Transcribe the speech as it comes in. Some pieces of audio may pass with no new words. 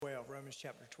Romans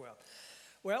chapter 12.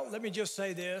 Well, let me just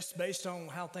say this, based on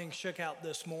how things shook out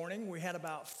this morning. We had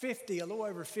about 50, a little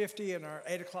over 50 in our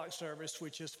 8 o'clock service,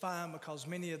 which is fine because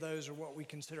many of those are what we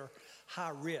consider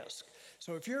high risk.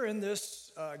 So if you're in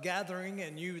this gathering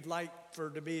and you would like for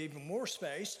there to be even more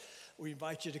space, we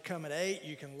invite you to come at 8.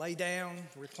 You can lay down,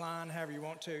 recline, however you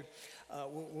want to.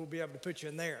 We'll be able to put you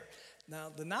in there. Now,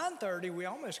 the 9:30, we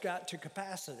almost got to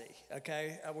capacity,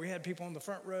 okay? We had people on the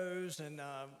front rows, and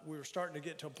we were starting to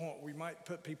get to a point where we might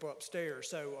put people upstairs.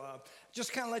 So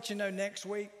just kind of let you know next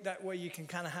week. That way you can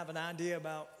kind of have an idea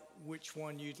about which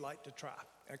one you'd like to try,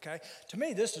 okay? To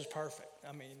me, this is perfect.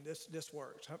 I mean, this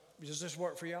works. Does this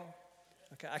work for y'all?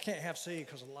 Okay, I can't have C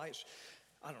because of the lights.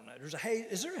 I don't know. There's a haze.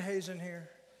 Is there a haze in here?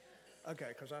 Okay,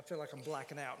 because I feel like I'm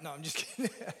blacking out. No, I'm just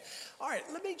kidding. All right,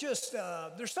 let me just,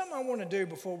 there's something I want to do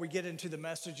before we get into the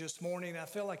message this morning. I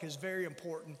feel like it's very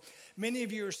important. Many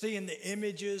of you are seeing the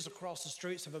images across the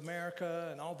streets of America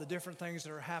and all the different things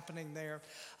that are happening there.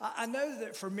 I know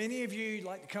that for many of you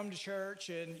like to come to church,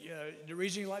 and the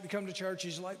reason you like to come to church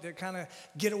is you like to kind of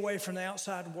get away from the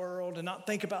outside world and not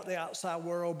think about the outside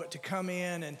world, but to come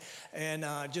in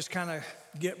and just kind of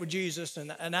get with Jesus,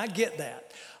 and I get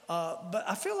that. But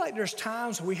I feel like there's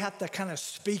times we have to kind of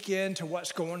speak into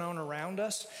what's going on around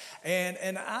us.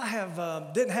 And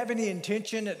I didn't have any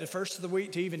intention at the first of the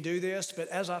week to even do this, but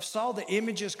as I saw the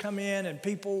images come in and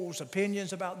people's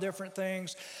opinions about different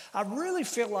things, I really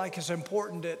feel like it's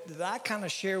important that I kind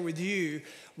of share with you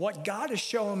what God is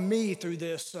showing me through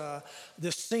this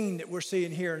scene that we're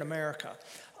seeing here in America.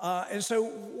 And so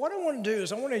what I want to do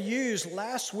is I want to use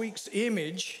last week's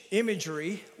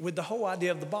imagery with the whole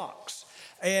idea of the box.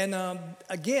 And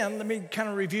again, let me kind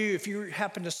of review if you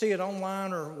happen to see it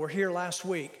online or were here last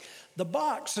week. The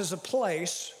box is a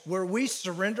place where we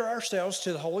surrender ourselves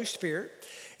to the Holy Spirit.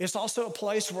 It's also a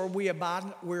place where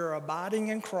we're abiding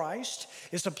in Christ.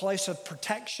 It's a place of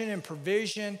protection and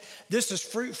provision. This is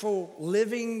fruitful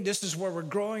living. This is where we're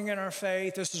growing in our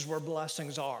faith. This is where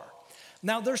blessings are.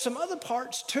 Now, there's some other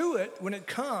parts to it when it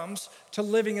comes to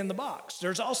living in the box.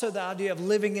 There's also the idea of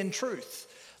living in truth.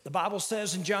 The Bible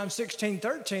says in John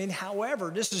 16:13,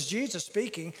 however, this is Jesus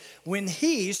speaking, when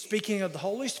he's speaking of the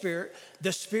Holy Spirit,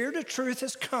 the Spirit of truth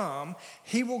has come,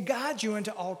 he will guide you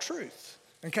into all truth.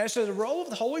 Okay, so the role of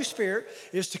the Holy Spirit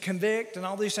is to convict and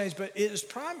all these things, but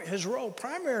his role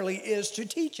primarily is to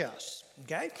teach us.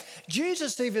 Okay,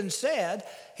 Jesus even said,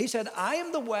 he said, I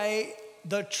am the way,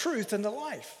 the truth, and the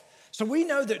life. So we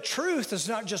know that truth is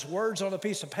not just words on a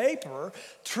piece of paper.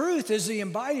 Truth is the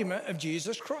embodiment of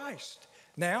Jesus Christ.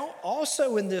 Now,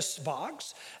 also in this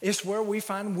box is where we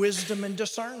find wisdom and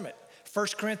discernment. 1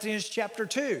 Corinthians chapter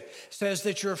 2 says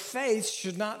that your faith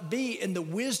should not be in the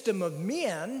wisdom of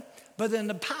men, but in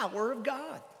the power of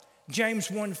God. James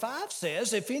 1:5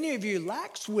 says, if any of you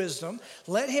lacks wisdom,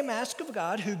 let him ask of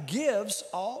God, who gives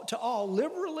to all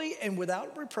liberally and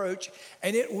without reproach,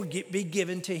 and it will be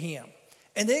given to him.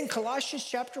 And then Colossians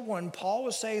chapter 1, Paul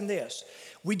was saying this,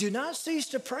 we do not cease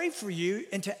to pray for you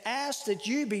and to ask that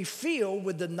you be filled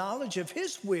with the knowledge of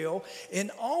his will in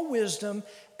all wisdom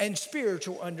and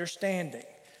spiritual understanding.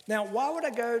 Now, why would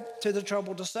I go to the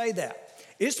trouble to say that?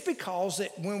 It's because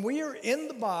that when we are in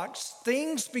the box,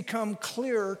 things become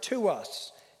clearer to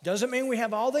us. Doesn't mean we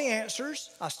have all the answers.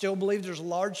 I still believe there's a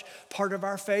large part of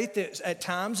our faith that at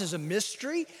times is a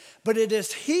mystery, but it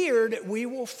is here that we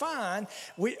will find,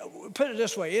 put it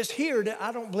this way, it's here that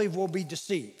I don't believe we'll be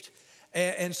deceived.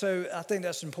 And so I think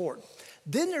that's important.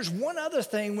 Then there's one other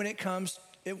thing when it comes,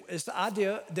 it's the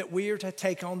idea that we are to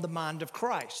take on the mind of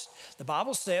Christ. The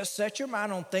Bible says, set your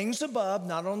mind on things above,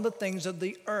 not on the things of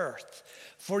the earth.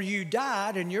 For you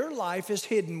died and your life is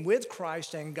hidden with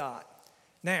Christ and God.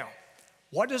 Now,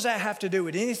 what does that have to do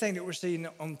with anything that we're seeing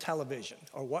on television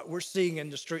or what we're seeing in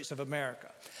the streets of America?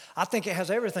 I think it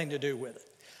has everything to do with it.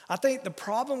 I think the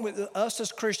problem with us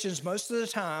as Christians most of the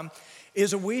time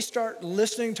is that we start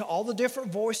listening to all the different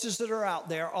voices that are out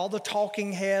there, all the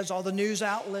talking heads, all the news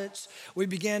outlets. We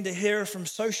begin to hear from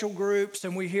social groups,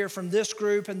 and we hear from this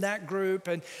group and that group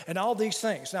and all these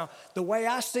things. Now, the way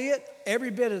I see it,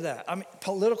 every bit of that, I mean,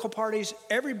 political parties,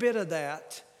 every bit of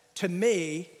that, to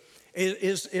me,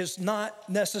 is not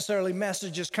necessarily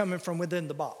messages coming from within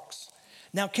the box.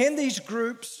 Now, can these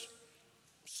groups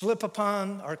slip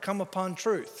upon or come upon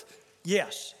truth?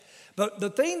 Yes. But the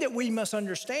thing that we must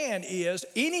understand is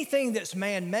anything that's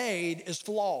man-made is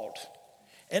flawed.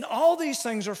 And all these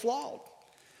things are flawed.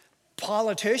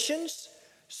 Politicians,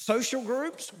 social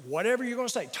groups, whatever you're going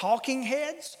to say, talking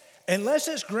heads, unless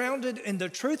it's grounded in the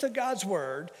truth of God's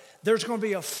word, there's going to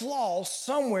be a flaw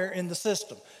somewhere in the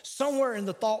system, somewhere in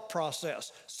the thought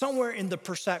process, somewhere in the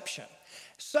perception.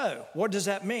 So what does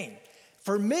that mean?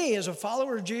 For me, as a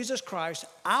follower of Jesus Christ,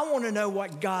 I want to know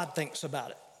what God thinks about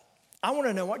it. I want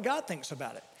to know what God thinks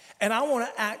about it. And I want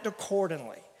to act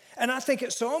accordingly. And I think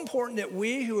it's so important that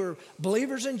we who are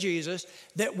believers in Jesus,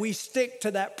 that we stick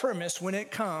to that premise when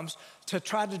it comes to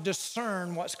try to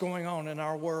discern what's going on in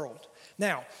our world.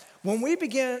 Now, when we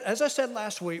begin, as I said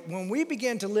last week, when we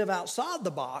begin to live outside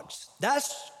the box,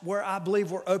 that's where I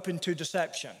believe we're open to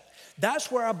deception.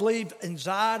 That's where I believe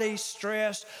anxiety,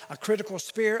 stress, a critical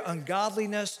spirit,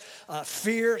 ungodliness,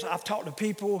 fears. I've talked to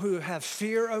people who have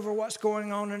fear over what's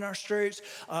going on in our streets,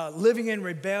 living in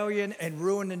rebellion and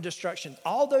ruin and destruction.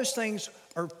 All those things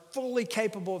are fully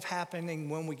capable of happening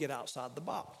when we get outside the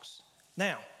box.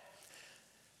 Now,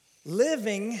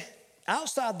 living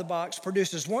outside the box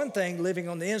produces one thing, living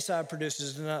on the inside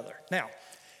produces another. Now,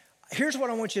 here's what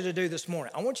I want you to do this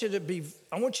morning. I want you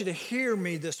to hear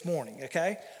me this morning,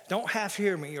 okay? Don't half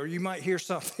hear me, or you might hear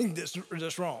something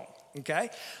that's wrong, okay?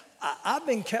 I've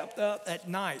been kept up at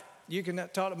night. You can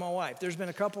talk to my wife. There's been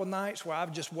a couple of nights where I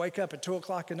would just wake up at 2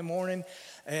 o'clock in the morning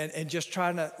and just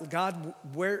trying to, God,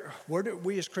 where do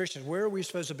we as Christians, where are we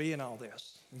supposed to be in all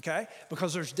this, okay?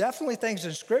 Because there's definitely things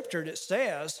in Scripture that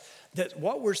says that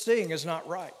what we're seeing is not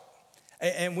right.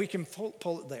 And we can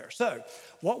pull it there. So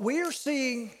what we are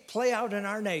seeing play out in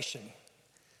our nation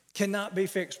cannot be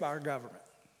fixed by our government.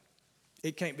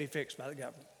 It can't be fixed by the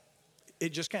government. It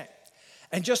just can't.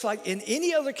 And just like in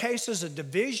any other cases of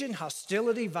division,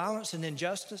 hostility, violence, and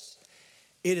injustice,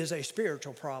 it is a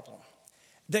spiritual problem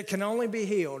that can only be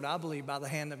healed, I believe, by the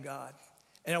hand of God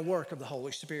and a work of the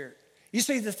Holy Spirit. You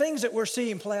see, the things that we're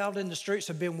seeing play out in the streets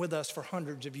have been with us for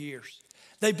hundreds of years.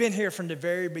 They've been here from the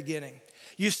very beginning.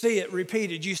 You see it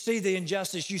repeated. You see the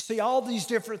injustice. You see all these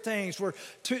different things where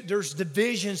there's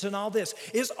divisions and all this.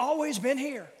 It's always been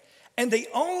here. And the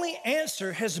only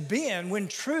answer has been when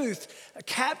truth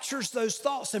captures those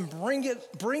thoughts and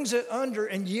brings it under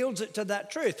and yields it to that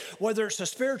truth. Whether it's a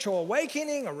spiritual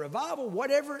awakening, a revival,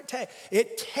 whatever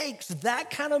it takes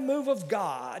that kind of move of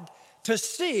God to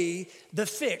see the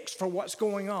fix for what's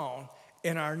going on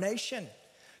in our nation.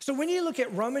 So when you look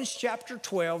at Romans chapter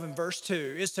 12 and verse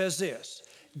 2, it says this: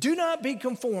 do not be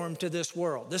conformed to this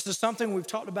world. This is something we've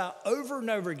talked about over and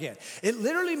over again. It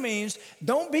literally means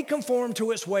don't be conformed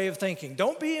to its way of thinking.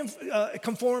 Don't be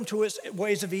conformed to its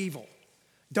ways of evil.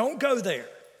 Don't go there.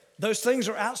 Those things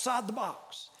are outside the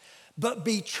box. But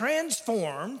be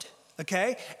transformed,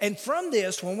 okay? And from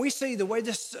this, when we see the way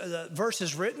this verse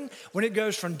is written, when it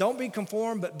goes from don't be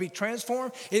conformed but be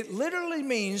transformed, it literally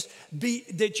means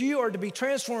that you are to be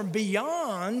transformed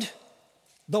beyond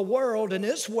the world and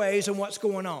its ways and what's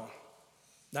going on.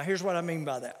 Now, here's what I mean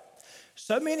by that.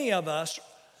 So many of us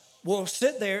will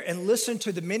sit there and listen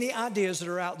to the many ideas that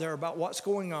are out there about what's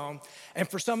going on. And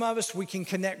for some of us, we can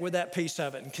connect with that piece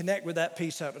of it and connect with that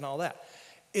piece of it and all that.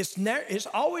 It's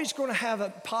always going to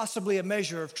have possibly a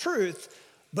measure of truth,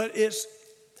 but it's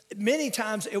many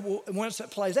times once it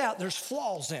plays out, there's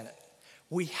flaws in it.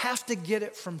 We have to get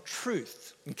it from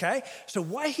truth, okay? So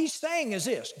what he's saying is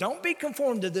this: don't be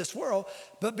conformed to this world,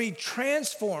 but be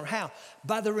transformed. How?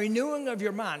 By the renewing of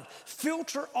your mind.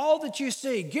 Filter all that you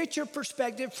see. Get your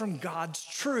perspective from God's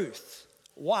truth.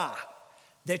 Why?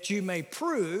 That you may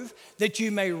prove, that you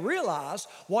may realize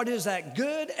what is that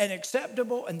good and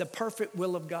acceptable and the perfect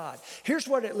will of God. Here's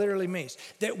what it literally means: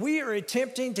 that we are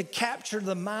attempting to capture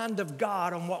the mind of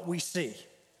God on what we see.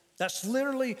 That's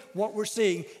literally what we're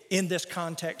seeing in this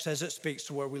context as it speaks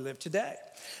to where we live today.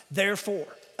 Therefore,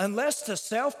 unless the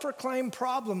self-proclaimed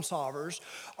problem solvers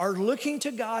are looking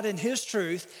to God and His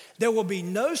truth, there will be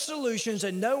no solutions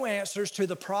and no answers to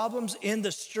the problems in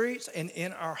the streets and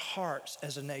in our hearts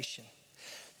as a nation.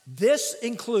 This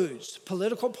includes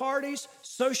political parties,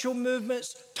 social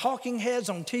movements, talking heads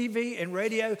on TV and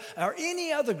radio, or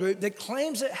any other group that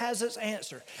claims it has its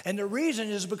answer. And the reason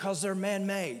is because they're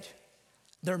man-made.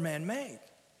 They're man-made.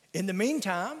 In the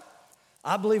meantime,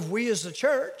 I believe we as a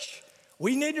church,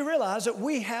 we need to realize that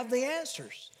we have the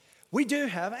answers. We do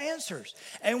have answers.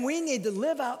 And we need to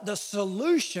live out the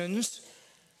solutions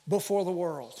before the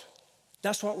world.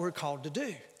 That's what we're called to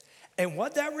do. And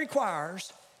what that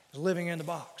requires is living in the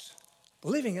box.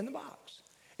 Living in the box.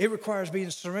 It requires being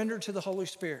surrendered to the Holy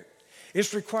Spirit.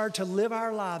 It's required to live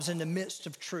our lives in the midst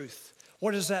of truth.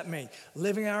 What does that mean?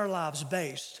 Living our lives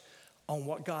based on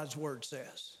what God's word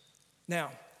says.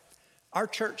 Now, our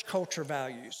church culture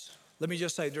values, let me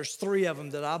just say there's 3 of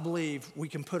them that I believe we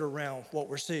can put around what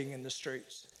we're seeing in the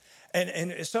streets. And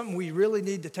it's something we really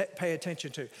need to pay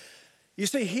attention to. You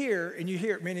see here, and you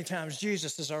hear it many times,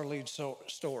 Jesus is our lead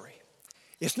story.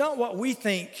 It's not what we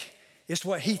think, it's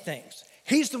what He thinks.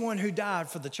 He's the one who died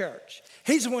for the church.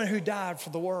 He's the one who died for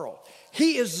the world.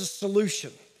 He is the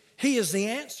solution. He is the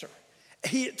answer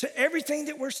to everything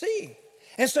that we're seeing.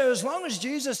 And so as long as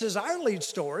Jesus is our lead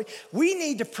story, we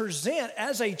need to present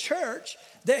as a church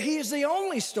that he is the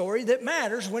only story that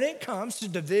matters when it comes to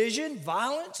division,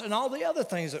 violence, and all the other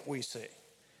things that we see.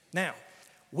 Now,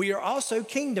 we are also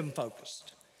kingdom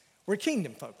focused. We're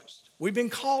kingdom focused. We've been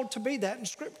called to be that in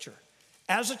Scripture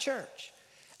as a church.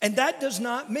 And that does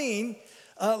not mean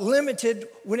limited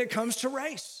when it comes to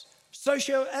race,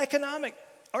 socioeconomic,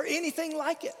 or anything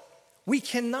like it. We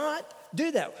cannot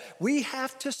do that. We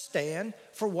have to stand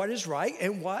for what is right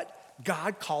and what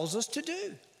God calls us to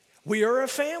do. We are a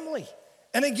family.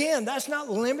 And again, that's not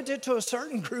limited to a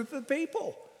certain group of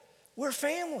people. We're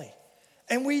family.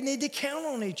 And we need to count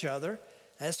on each other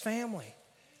as family.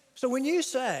 So when you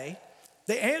say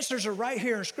the answers are right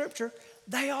here in Scripture,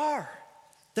 they are.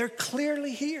 They're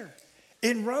clearly here.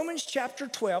 In Romans chapter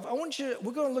 12,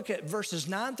 we're going to look at verses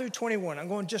 9 through 21. I'm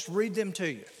going to just read them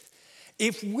to you.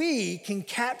 If we can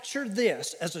capture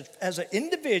this as an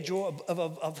individual,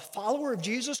 a follower of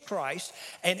Jesus Christ,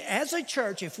 and as a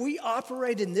church, if we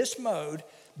operate in this mode,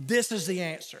 this is the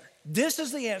answer. This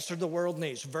is the answer the world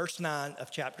needs. Verse 9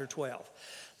 of chapter 12.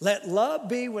 Let love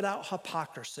be without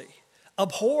hypocrisy.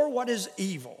 Abhor what is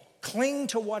evil. Cling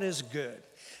to what is good.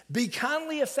 Be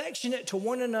kindly affectionate to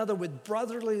one another with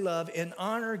brotherly love, in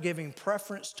honor, giving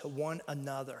preference to one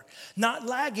another. Not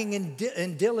lagging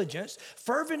in diligence,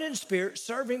 fervent in spirit,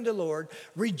 serving the Lord,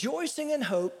 rejoicing in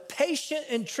hope, patient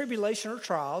in tribulation or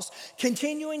trials,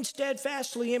 continuing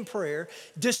steadfastly in prayer,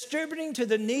 distributing to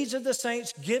the needs of the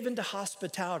saints, given to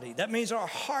hospitality. That means our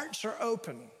hearts are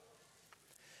open.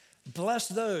 Bless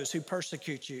those who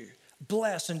persecute you.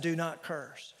 Bless and do not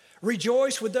curse.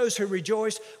 Rejoice with those who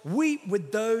rejoice. Weep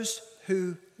with those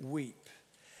who weep.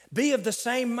 Be of the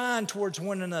same mind towards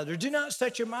one another. Do not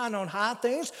set your mind on high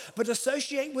things, but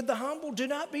associate with the humble. Do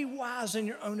not be wise in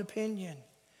your own opinion.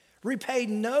 Repay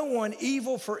no one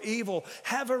evil for evil.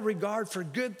 Have a regard for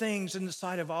good things in the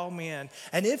sight of all men.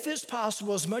 And if it's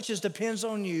possible, as much as depends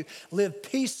on you, live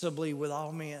peaceably with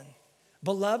all men.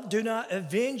 Beloved, do not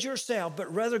avenge yourself,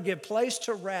 but rather give place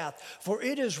to wrath. For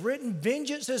it is written,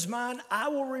 vengeance is mine, I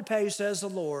will repay, says the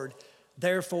Lord.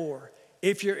 Therefore,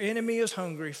 if your enemy is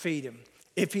hungry, feed him.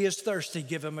 If he is thirsty,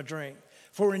 give him a drink.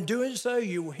 For in doing so,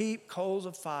 you will heap coals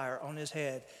of fire on his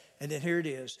head. And then here it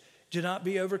is. Do not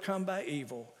be overcome by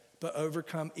evil, but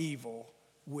overcome evil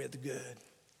with good.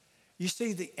 You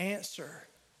see, the answer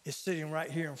is sitting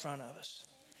right here in front of us.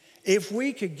 If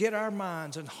we could get our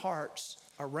minds and hearts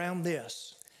around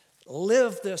this,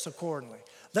 live this accordingly.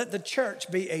 Let the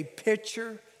church be a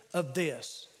picture of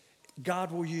this.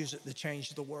 God will use it to change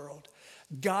the world.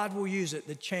 God will use it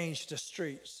to change the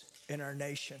streets in our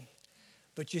nation.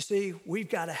 But you see,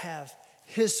 we've got to have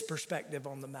his perspective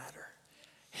on the matter.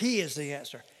 He is the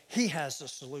answer. He has the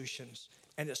solutions,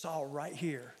 and it's all right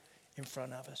here in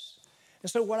front of us. And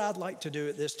so what I'd like to do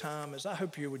at this time is I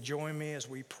hope you would join me as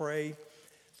we pray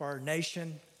for our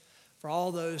nation, for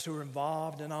all those who are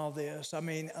involved in all this. I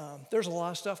mean, there's a lot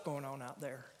of stuff going on out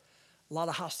there. A lot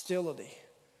of hostility,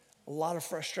 a lot of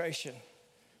frustration,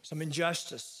 some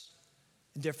injustice,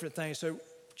 and different things. So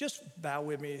just bow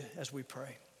with me as we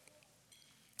pray.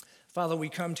 Father, we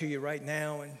come to you right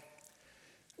now, and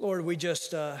Lord, we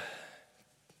just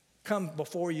come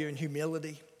before you in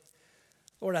humility.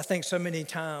 Lord, I think so many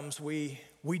times we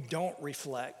don't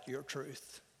reflect your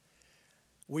truth.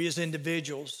 We as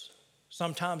individuals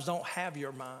sometimes don't have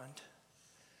your mind.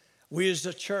 We as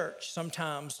a church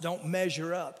sometimes don't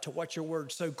measure up to what your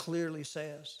word so clearly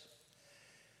says.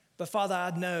 But Father,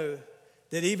 I know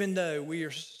that even though we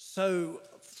are so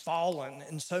fallen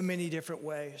in so many different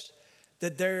ways,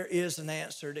 that there is an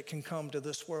answer that can come to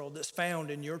this world that's found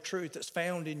in your truth, that's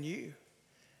found in you,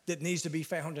 that needs to be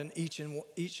found in each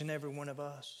and every one of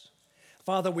us.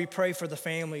 Father, we pray for the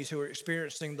families who are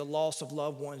experiencing the loss of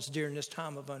loved ones during this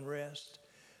time of unrest.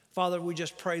 Father, we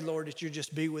just pray, Lord, that you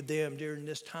just be with them during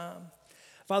this time.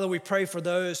 Father, we pray for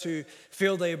those who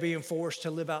feel they are being forced to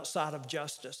live outside of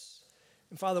justice.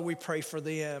 And Father, we pray for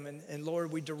them. And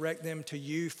Lord, we direct them to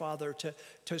you, Father,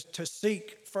 to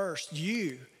seek first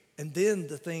you and then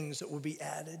the things that will be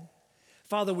added.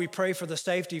 Father, we pray for the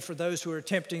safety for those who are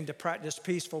attempting to practice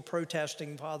peaceful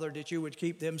protesting, Father, that you would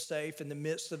keep them safe in the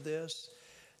midst of this,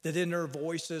 that in their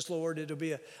voices, Lord, it'll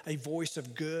be a voice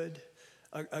of good,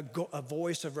 a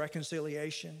voice of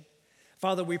reconciliation.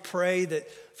 Father, we pray that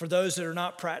for those that are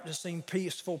not practicing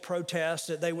peaceful protests,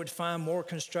 that they would find more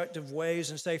constructive ways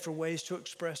and safer ways to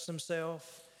express themselves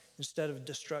instead of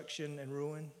destruction and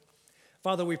ruin.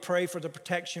 Father, we pray for the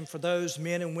protection for those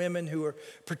men and women who are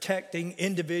protecting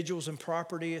individuals and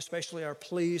property, especially our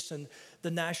police and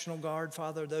the National Guard,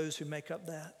 Father, those who make up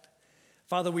that.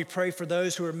 Father, we pray for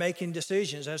those who are making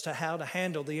decisions as to how to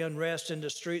handle the unrest in the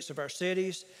streets of our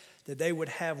cities, that they would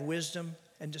have wisdom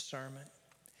and discernment.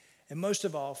 And most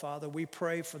of all, Father, we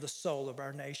pray for the soul of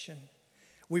our nation.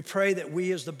 We pray that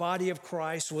we as the body of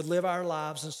Christ would live our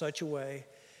lives in such a way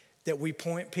that we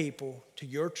point people to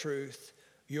your truth,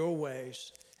 your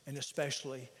ways, and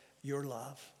especially your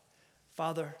love.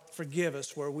 Father, forgive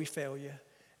us where we fail you.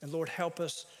 And Lord, help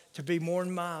us to be more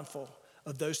mindful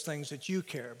of those things that you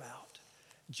care about: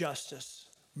 justice,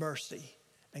 mercy,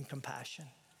 and compassion.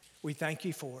 We thank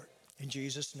you for it. In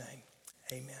Jesus' name,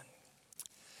 amen.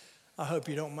 I hope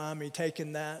you don't mind me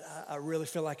taking that. I really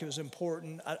feel like it was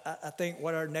important. I think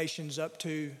what our nation's up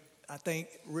to, I think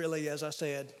really, as I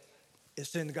said,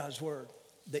 it's in God's word.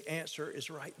 The answer is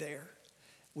right there.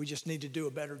 We just need to do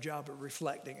a better job of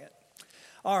reflecting it.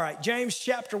 All right, James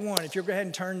chapter 1, if you'll go ahead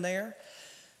and turn there.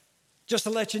 Just to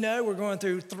let you know, we're going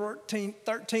through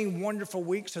 13 wonderful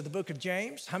weeks of the book of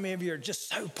James. How many of you are just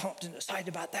so pumped and excited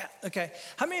about that? Okay.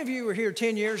 How many of you were here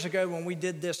 10 years ago when we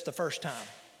did this the first time?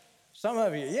 Some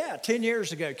of you, yeah, 10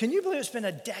 years ago. Can you believe it's been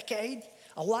a decade?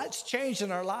 A lot's changed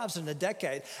in our lives in a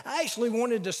decade. I actually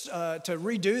wanted to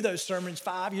redo those sermons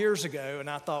 5 years ago, and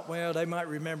I thought, well, they might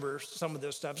remember some of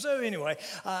this stuff. So anyway,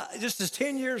 this is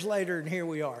 10 years later, and here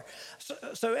we are.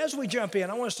 So as we jump in,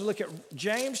 I want us to look at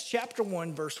James chapter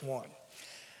 1, verse 1.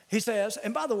 He says,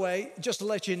 and by the way, just to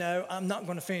let you know, I'm not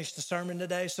going to finish the sermon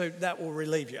today, so that will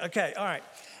relieve you. Okay, all right.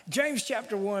 James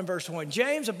chapter 1, verse 1.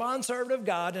 James, a bondservant of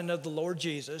God and of the Lord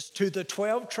Jesus, to the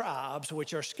 12 tribes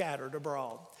which are scattered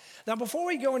abroad. Now, before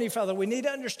we go any further, we need to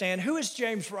understand, who is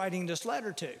James writing this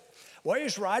letter to? Well,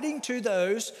 he's writing to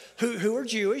those who are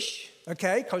Jewish,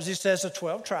 okay, because he says the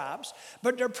 12 tribes,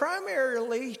 but they're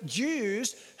primarily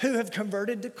Jews who have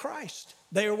converted to Christ.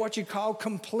 They are what you call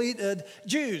completed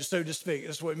Jews, so to speak.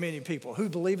 That's what many people who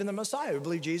believe in the Messiah, who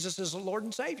believe Jesus is the Lord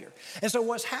and Savior. And so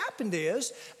what's happened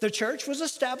is the church was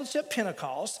established at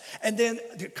Pentecost, and then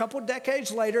a couple of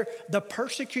decades later, the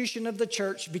persecution of the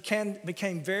church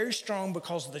became very strong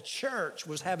because the church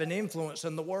was having influence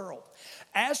in the world.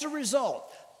 As a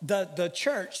result, the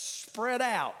church spread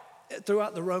out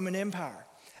throughout the Roman Empire.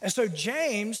 And so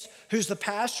James, who's the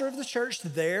pastor of the church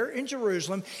there in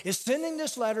Jerusalem, is sending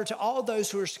this letter to all those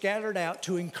who are scattered out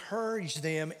to encourage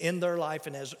them in their life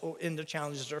and in the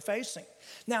challenges they're facing.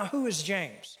 Now, who is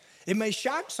James? It may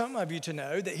shock some of you to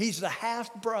know that he's the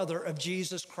half-brother of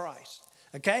Jesus Christ.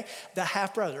 Okay, the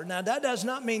half brother. Now that does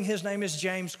not mean his name is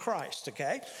James Christ.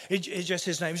 Okay, it's just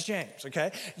his name is James.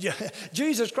 Okay,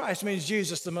 Jesus Christ means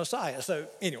Jesus the Messiah. So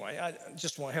anyway, I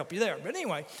just want to help you there. But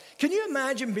anyway, can you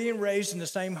imagine being raised in the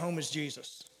same home as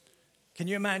Jesus? Can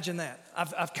you imagine that?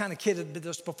 I've kind of kidded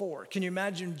this before. Can you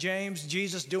imagine James,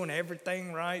 Jesus doing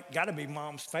everything right? Got to be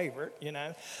mom's favorite, you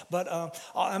know. But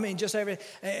I mean, just everything.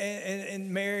 And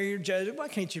Mary or Joseph, why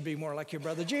can't you be more like your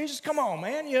brother Jesus? Come on,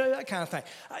 man, you know, that kind of thing.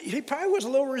 He probably was a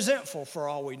little resentful for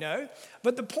all we know.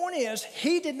 But the point is,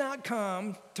 he did not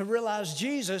come to realize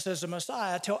Jesus as the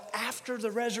Messiah till after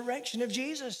the resurrection of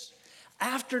Jesus.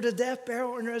 After the death,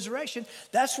 burial, and resurrection,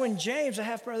 that's when James, the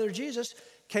half-brother of Jesus,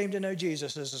 came to know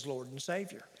Jesus as his Lord and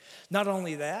Savior. Not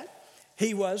only that,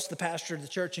 he was the pastor of the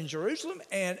church in Jerusalem,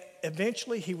 and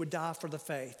eventually he would die for the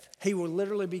faith. He would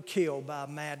literally be killed by a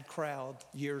mad crowd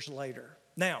years later.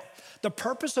 Now, the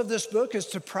purpose of this book is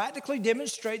to practically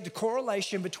demonstrate the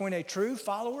correlation between a true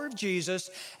follower of Jesus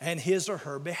and his or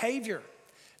her behavior.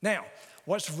 Now,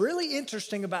 what's really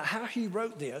interesting about how he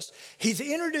wrote this, he's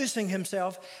introducing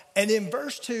himself, and in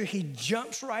verse 2, he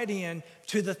jumps right in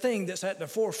to the thing that's at the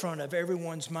forefront of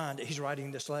everyone's mind that he's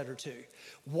writing this letter to.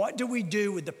 What do we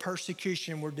do with the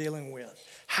persecution we're dealing with?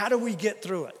 How do we get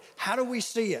through it? How do we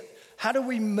see it? How do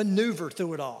we maneuver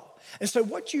through it all? And so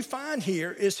what you find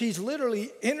here is he's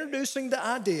literally introducing the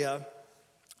idea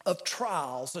of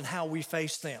trials and how we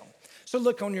face them. So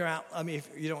look on your if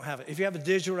you don't have it. If you have a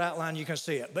digital outline, you can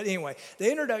see it. But anyway, the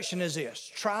introduction is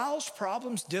this. Trials,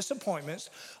 problems, disappointments,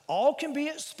 all can be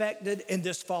expected in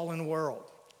this fallen world.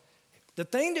 The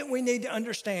thing that we need to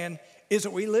understand is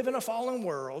that we live in a fallen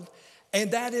world,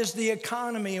 and that is the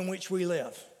economy in which we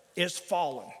live. It's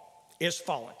fallen. It's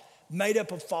fallen. Made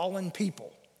up of fallen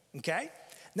people, okay?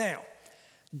 Now,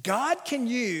 God can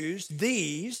use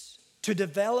these to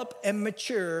develop and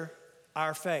mature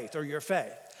our faith or your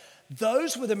faith.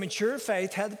 Those with a mature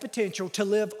faith have the potential to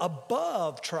live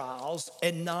above trials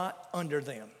and not under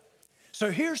them.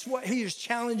 So here's what he is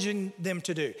challenging them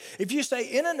to do. If you say,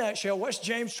 in a nutshell, what's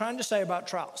James trying to say about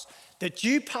trials? That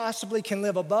you possibly can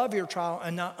live above your trial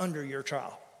and not under your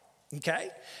trial. Okay?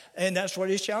 And that's what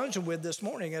he's challenging with this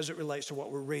morning as it relates to what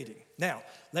we're reading. Now,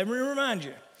 let me remind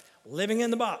you, living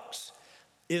in the box.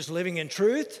 is living in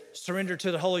truth, surrender to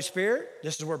the Holy Spirit.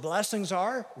 This is where blessings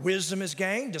are. Wisdom is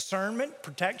gained, discernment,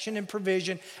 protection and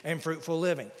provision, and fruitful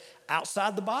living.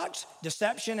 Outside the box,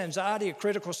 deception, anxiety, a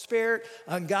critical spirit,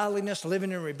 ungodliness,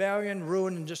 living in rebellion,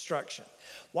 ruin, and destruction.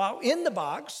 While in the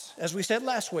box, as we said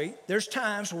last week, there's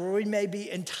times where we may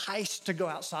be enticed to go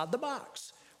outside the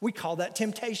box. We call that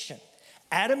temptation.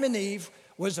 Adam and Eve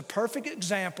was a perfect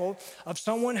example of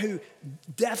someone who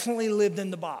definitely lived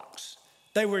in the box.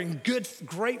 They were in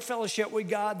great fellowship with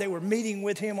God. They were meeting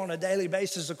with him on a daily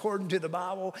basis according to the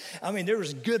Bible. I mean, there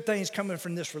was good things coming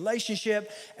from this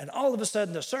relationship. And all of a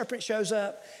sudden, the serpent shows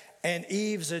up, and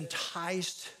Eve's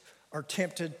enticed or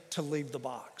tempted to leave the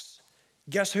box.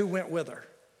 Guess who went with her?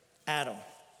 Adam.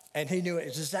 And he knew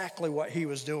exactly what he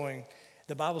was doing.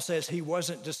 The Bible says he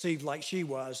wasn't deceived like she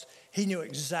was. He knew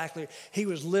exactly. He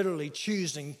was literally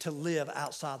choosing to live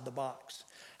outside the box.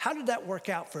 How did that work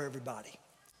out for everybody?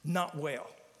 Not well,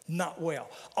 not well.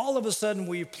 All of a sudden,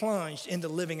 we plunged into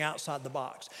living outside the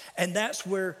box. And that's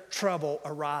where trouble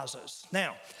arises.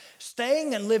 Now,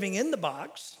 staying and living in the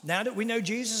box, now that we know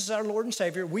Jesus is our Lord and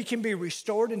Savior, we can be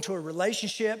restored into a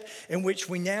relationship in which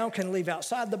we now can live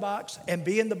outside the box and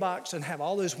be in the box and have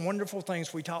all those wonderful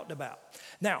things we talked about.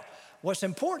 Now, what's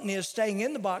important is staying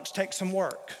in the box takes some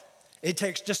work. It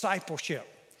takes discipleship.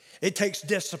 It takes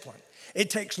discipline.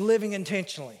 It takes living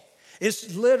intentionally.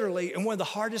 It's literally, and one of the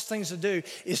hardest things to do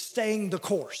is staying the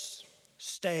course.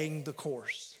 Staying the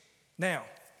course. Now,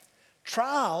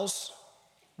 trials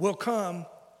will come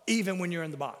even when you're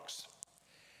in the box.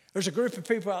 There's a group of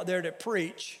people out there that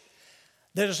preach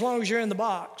that as long as you're in the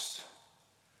box,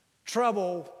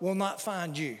 trouble will not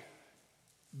find you.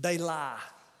 They lie.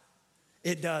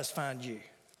 It does find you.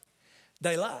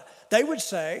 They lie. They would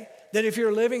say that if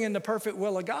you're living in the perfect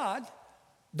will of God,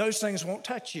 those things won't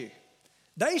touch you.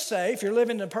 They say if you're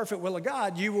living in the perfect will of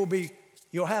God,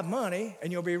 you'll have money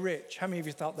and you'll be rich. How many of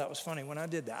you thought that was funny when I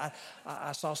did that?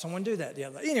 I saw someone do that the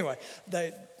other day. Anyway,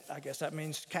 I guess that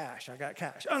means cash. I got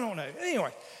cash. I don't know.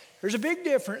 Anyway, there's a big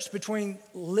difference between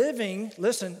dealing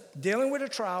with a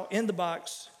trial in the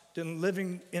box than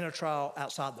living in a trial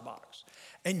outside the box.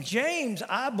 And James,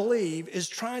 I believe, is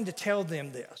trying to tell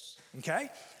them this, okay?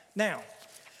 Now,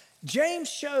 James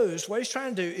shows, what he's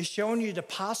trying to do is showing you the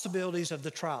possibilities of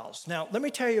the trials. Now, let me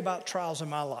tell you about trials in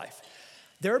my life.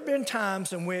 There have been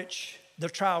times in which the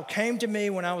trial came to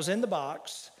me when I was in the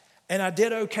box, and I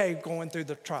did okay going through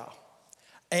the trial.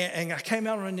 And I came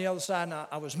out on the other side, and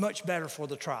I was much better for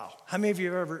the trial. How many of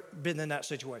you have ever been in that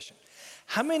situation?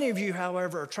 How many of you,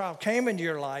 however, a trial came into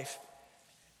your life,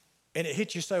 and it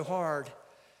hit you so hard,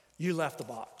 you left the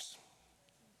box?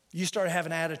 You started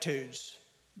having attitudes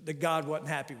that God wasn't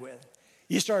happy with.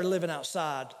 You started living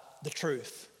outside the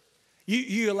truth.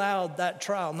 You allowed that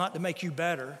trial not to make you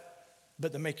better,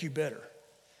 but to make you bitter.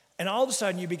 And all of a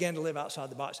sudden, you began to live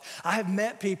outside the box. I have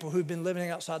met people who've been living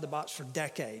outside the box for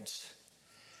decades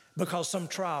because some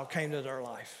trial came to their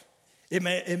life. It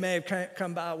may have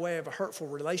come by way of a hurtful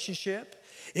relationship.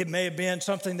 It may have been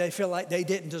something they feel like they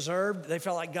didn't deserve. They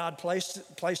felt like God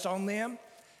placed on them,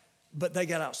 but they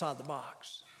got outside the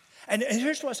box. And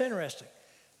here's what's interesting.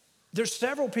 There's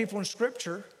several people in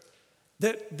Scripture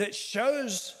that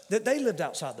shows that they lived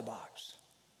outside the box.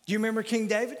 Do you remember King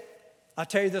David? I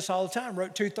tell you this all the time,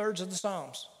 wrote 2/3 of the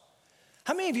Psalms.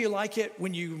 How many of you like it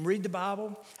when you read the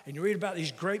Bible and you read about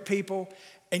these great people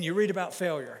and you read about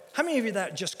failure? How many of you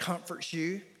that just comforts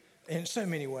you in so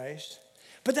many ways?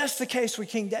 But that's the case with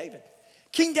King David.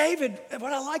 King David,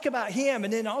 what I like about him,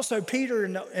 and then also Peter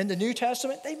in the New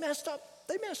Testament, they messed up.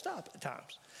 They messed up at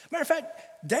times. Matter of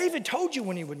fact, David told you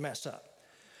when he would mess up.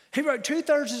 He wrote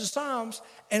 2/3 of the Psalms,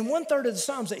 and 1/3 of the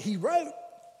Psalms that he wrote,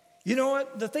 you know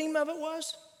what the theme of it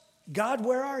was? God,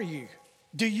 where are you?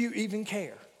 Do you even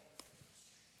care?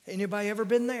 Anybody ever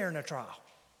been there in a trial?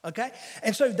 Okay?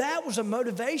 And so that was a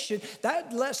motivation.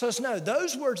 That lets us know,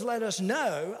 those words let us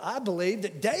know, I believe,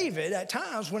 that David at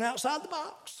times went outside the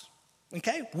box,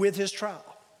 okay, with his trial.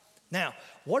 Now,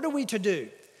 what are we to do?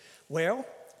 Well,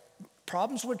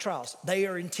 problems with trials, they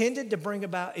are intended to bring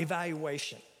about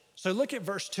evaluation. So look at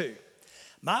verse 2.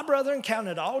 My brethren, count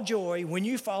it all joy when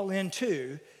you fall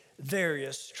into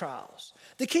various trials.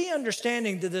 The key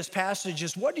understanding to this passage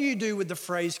is, what do you do with the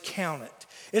phrase count it?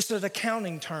 It's an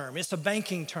accounting term. It's a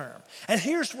banking term. And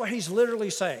here's what he's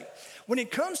literally saying. When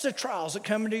it comes to trials that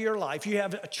come into your life, you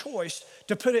have a choice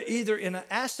to put it either in an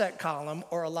asset column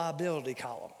or a liability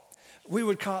column. We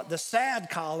would call it the sad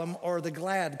column or the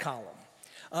glad column.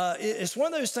 It's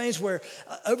one of those things where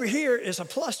over here is a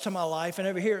plus to my life and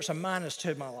over here it's a minus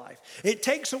to my life. It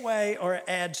takes away or it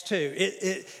adds to.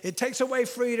 It takes away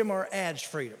freedom or adds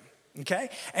freedom. okay?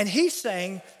 And he's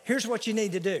saying, here's what you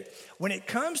need to do. When it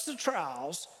comes to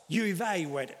trials, you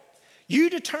evaluate it. You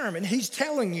determine, he's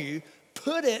telling you,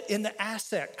 put it in the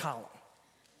asset column.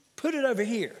 Put it over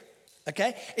here,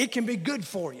 okay? It can be good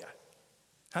for you.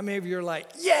 How many of you are like,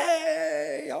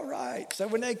 yay, all right. So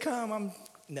when they come,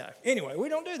 no. Anyway, we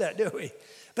don't do that, do we?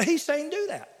 But he's saying do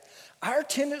that. Our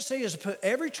tendency is to put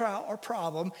every trial or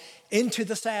problem into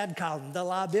the sad column, the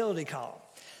liability column.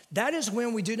 That is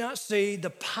when we do not see the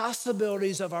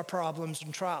possibilities of our problems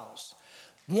and trials.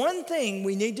 One thing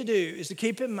we need to do is to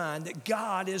keep in mind that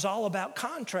God is all about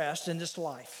contrast in this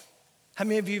life. How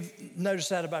many of you have noticed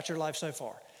that about your life so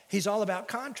far? He's all about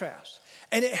contrast.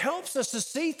 And it helps us to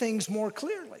see things more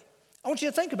clearly. I want you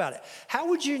to think about it. How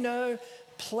would you know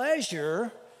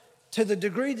pleasure to the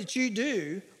degree that you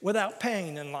do without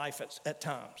pain in life at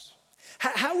times?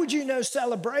 How would you know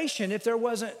celebration if there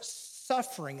wasn't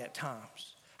suffering at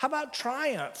times? How about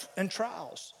triumph and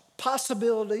trials,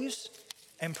 possibilities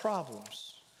and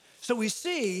problems? So we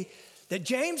see that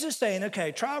James is saying,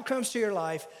 okay, trial comes to your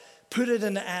life, put it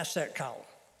in the asset column.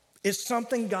 It's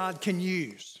something God can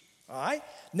use, all right?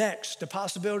 Next, the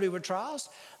possibility with trials,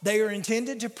 they are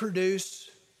intended to produce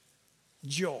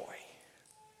joy.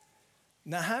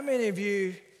 Now, how many of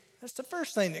you, that's the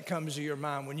first thing that comes to your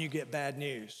mind when you get bad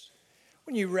news?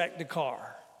 When you wreck the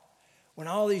car, when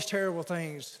all these terrible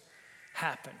things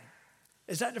happen.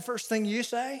 Is that the first thing you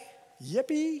say?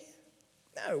 Yippee?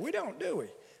 No, we don't, do we?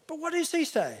 But what does he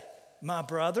say? My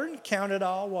brethren, count it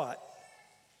all what?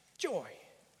 Joy.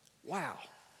 Wow.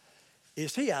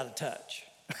 Is he out of touch?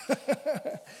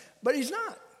 But he's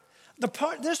not.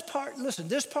 This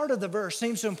part of the verse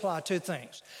seems to imply two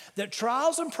things. That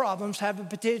trials and problems have the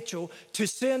potential to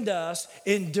send us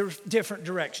in different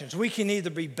directions. We can either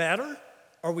be better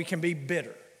or we can be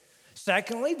bitter.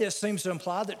 Secondly, this seems to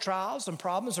imply that trials and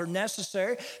problems are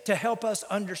necessary to help us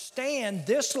understand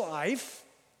this life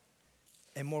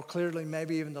and more clearly,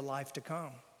 maybe even the life to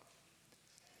come.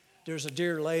 There's a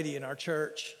dear lady in our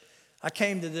church. I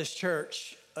came to this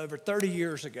church over 30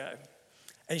 years ago,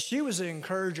 and she was an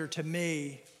encourager to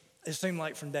me, it seemed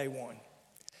like from day one.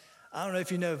 I don't know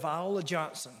if you know Viola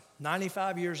Johnson,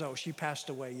 95 years old. She passed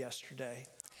away yesterday.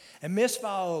 And Miss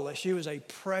Viola, she was a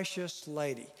precious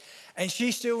lady. And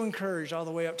she still encouraged all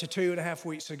the way up to 2.5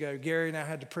 weeks ago. Gary and I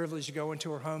had the privilege to go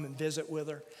into her home and visit with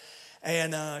her.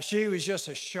 And she was just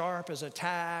as sharp as a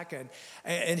tack.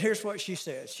 And here's what she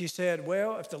said. She said,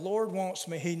 well, if the Lord wants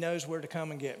me, he knows where to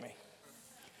come and get me.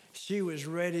 She was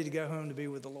ready to go home to be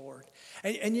with the Lord.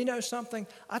 And you know something?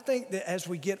 I think that as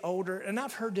we get older, and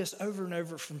I've heard this over and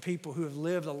over from people who have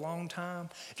lived a long time,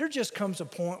 there just comes a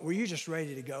point where you're just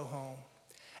ready to go home.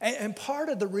 And part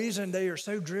of the reason they are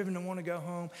so driven to want to go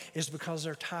home is because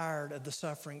they're tired of the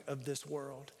suffering of this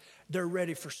world. They're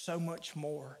ready for so much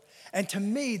more. And to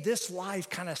me, this life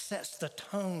kind of sets the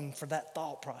tone for that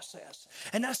thought process.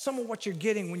 And that's some of what you're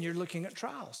getting when you're looking at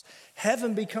trials.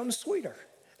 Heaven becomes sweeter.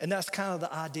 And that's kind of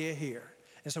the idea here.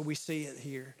 And so we see it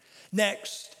here.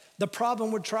 Next, the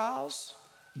problem with trials,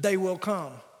 they will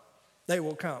come. They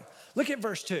will come. Look at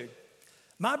verse 2.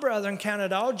 My brethren, count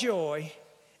it all joy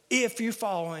if you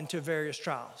fall into various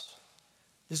trials.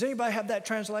 Does anybody have that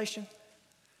translation?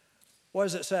 What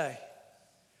does it say?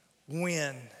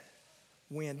 When.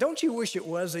 Don't you wish it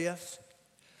was if?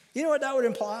 You know what that would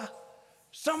imply?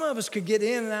 Some of us could get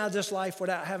in and out of this life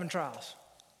without having trials.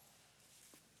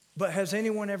 But has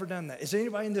anyone ever done that? Is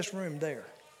anybody in this room there?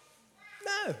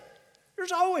 No.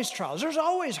 There's always trials. There's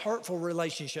always hurtful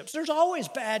relationships. There's always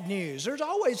bad news. There's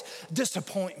always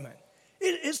disappointment.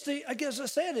 It's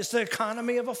the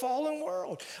economy of a fallen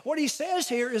world. What he says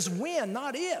here is when,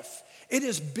 not if. It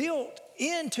is built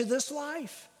into this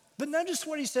life. But notice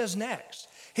what he says next.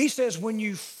 He says, when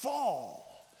you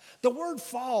fall. The word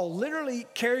fall literally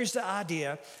carries the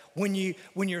idea when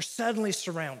you're suddenly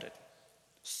surrounded.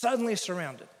 Suddenly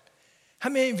surrounded. How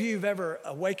many of you have ever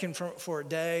awakened for a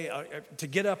day to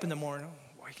get up in the morning?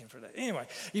 Oh, awakened for that. Anyway,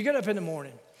 you get up in the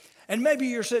morning, and maybe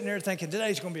you're sitting there thinking,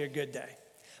 today's going to be a good day.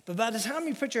 But by the time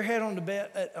you put your head on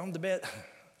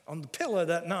the pillow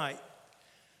that night,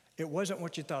 it wasn't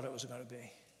what you thought it was going to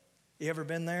be. You ever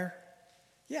been there?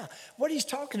 Yeah. What he's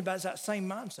talking about is that same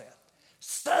mindset.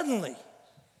 Suddenly,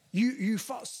 you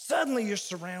fall. Suddenly, you're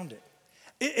surrounded.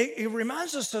 It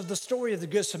reminds us of the story of the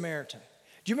Good Samaritan.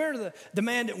 Do you remember the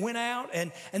man that went out?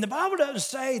 And the Bible doesn't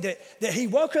say that he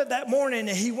woke up that morning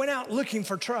and he went out looking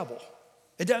for trouble.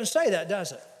 It doesn't say that,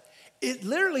 does it? It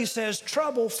literally says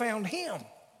trouble found him.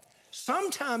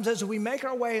 Sometimes as we make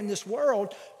our way in this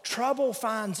world, trouble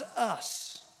finds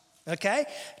us, okay?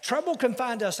 Trouble can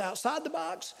find us outside the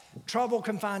box. Trouble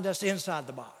can find us inside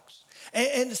the box.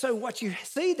 And so what you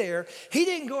see there, he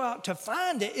didn't go out to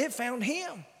find it, it found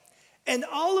him. And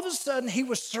all of a sudden, he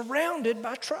was surrounded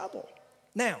by trouble.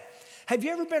 Now, have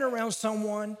you ever been around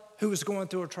someone who was going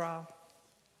through a trial?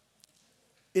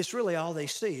 It's really all they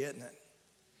see, isn't it?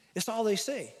 It's all they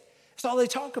see. It's all they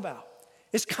talk about.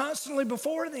 It's constantly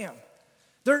before them.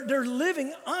 They're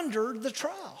living under the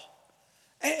trial.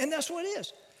 And that's what it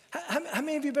is. How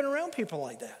many of you have been around people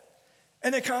like that?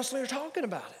 And they constantly are talking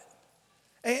about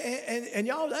it. And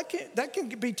y'all, that can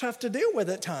be tough to deal with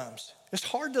at times. It's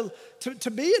hard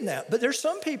to be in that. But there's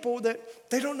some people that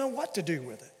they don't know what to do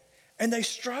with it. And they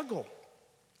struggle.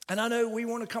 And I know we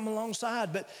want to come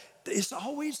alongside, but it's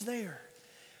always there.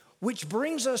 Which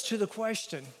brings us to the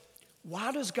question,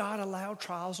 why does God allow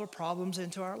trials or problems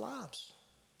into our lives?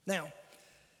 Now,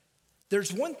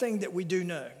 there's one thing that we do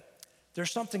know.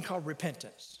 There's something called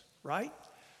repentance, right?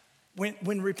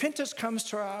 When repentance comes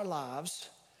to our lives,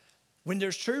 when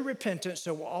there's true repentance,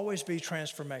 there will always be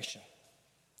transformation,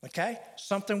 okay?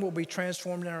 Something will be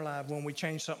transformed in our life when we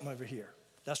change something over here.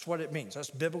 That's what it means. That's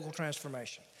biblical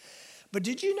transformation. But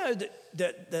did you know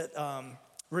that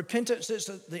repentance is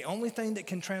the only thing that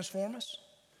can transform us?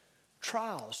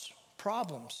 Trials,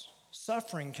 problems,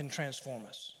 suffering can transform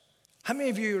us. How many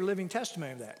of you are living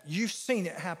testimony of that? You've seen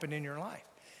it happen in your life.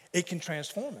 It can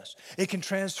transform us. It can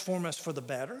transform us for the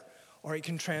better, or it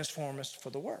can transform us for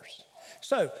the worse.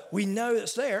 So we know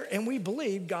it's there, and we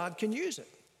believe God can use it.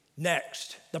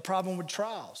 Next, the problem with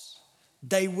trials.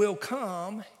 They will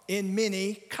come in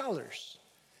many colors.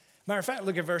 Matter of fact,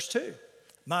 look at verse 2.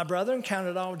 My brethren, count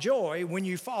it all joy when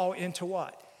you fall into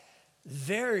what?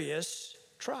 Various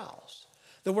trials.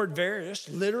 The word various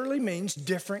literally means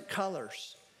different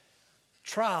colors.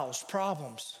 Trials,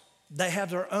 problems, they have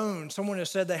their own. Someone has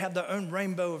said they have their own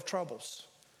rainbow of troubles.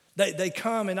 They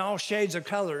come in all shades of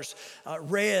colors,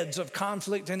 reds of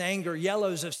conflict and anger,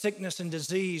 yellows of sickness and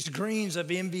disease, greens of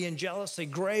envy and jealousy,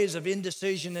 grays of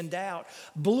indecision and doubt,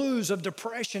 blues of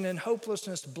depression and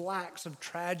hopelessness, blacks of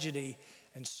tragedy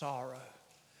and sorrow.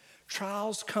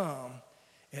 Trials come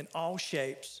in all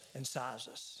shapes and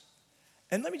sizes.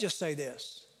 And let me just say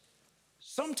this.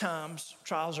 Sometimes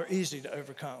trials are easy to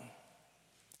overcome.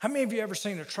 How many of you ever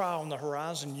seen a trial on the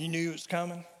horizon? You knew it was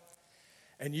coming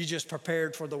and you just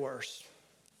prepared for the worst.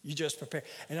 You just prepared.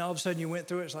 And all of a sudden you went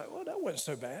through it. It's like, well, that wasn't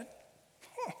so bad.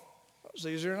 That was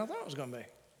easier than I thought it was going to be.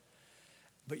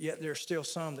 But yet there's still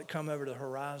some that come over the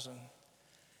horizon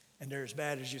and they're as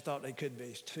bad as you thought they could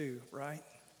be too, right?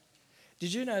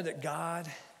 Did you know that God,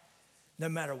 no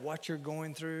matter what you're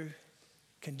going through,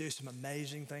 can do some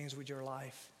amazing things with your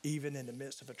life, even in the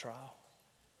midst of a trial?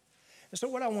 And so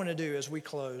what I want to do as we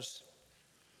close,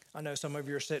 I know some of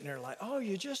you are sitting there like, oh,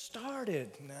 you just started.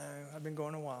 No, I've been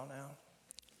going a while now.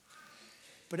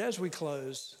 But as we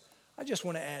close, I just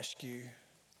want to ask you,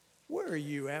 where are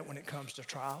you at when it comes to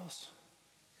trials?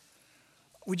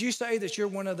 Would you say that you're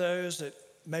one of those that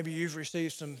maybe you've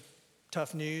received some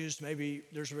tough news, maybe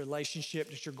there's a relationship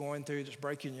that you're going through that's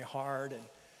breaking your heart and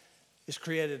it's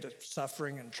created a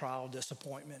suffering and trial,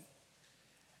 disappointment.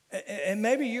 And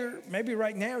maybe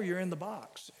right now you're in the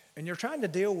box and you're trying to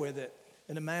deal with it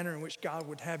in a manner in which God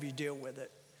would have you deal with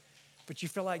it. But you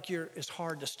feel like it's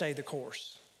hard to stay the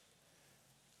course.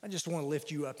 I just want to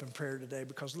lift you up in prayer today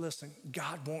because listen,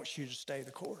 God wants you to stay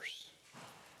the course.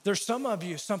 There's some of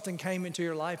you, something came into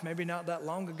your life maybe not that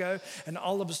long ago, and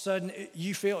all of a sudden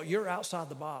you feel you're outside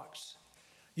the box.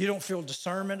 You don't feel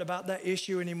discernment about that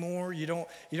issue anymore. You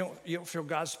don't feel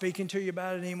God speaking to you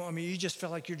about it anymore. I mean, you just feel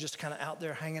like you're just kind of out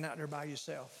there, hanging out there by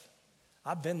yourself.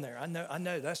 I've been there. I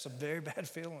know that's a very bad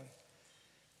feeling.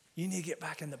 You need to get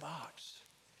back in the box.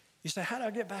 You say, how do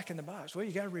I get back in the box? Well,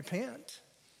 you got to repent.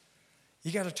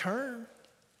 You got to turn.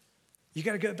 You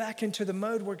got to go back into the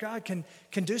mode where God can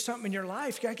do something in your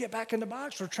life. You got to get back in the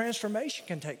box where transformation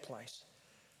can take place.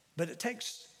 But it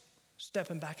takes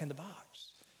stepping back in the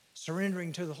box,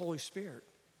 surrendering to the Holy Spirit,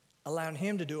 allowing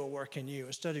Him to do a work in you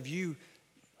instead of you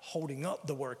holding up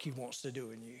the work He wants to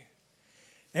do in you.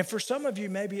 And for some of you,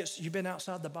 maybe you've been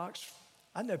outside the box.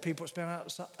 I know people that's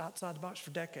been outside the box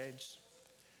for decades.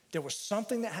 There was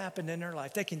something that happened in their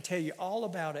life. They can tell you all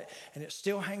about it, and it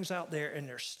still hangs out there, and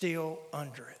they're still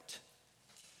under it.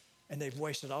 And they've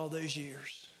wasted all those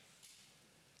years.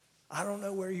 I don't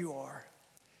know where you are,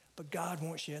 but God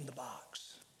wants you in the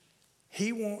box.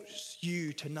 He wants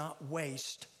you to not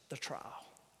waste the trial.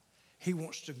 He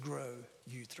wants to grow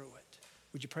you through it.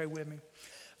 Would you pray with me?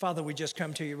 Father, we just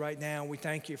come to you right now. We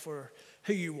thank you for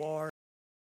who you are.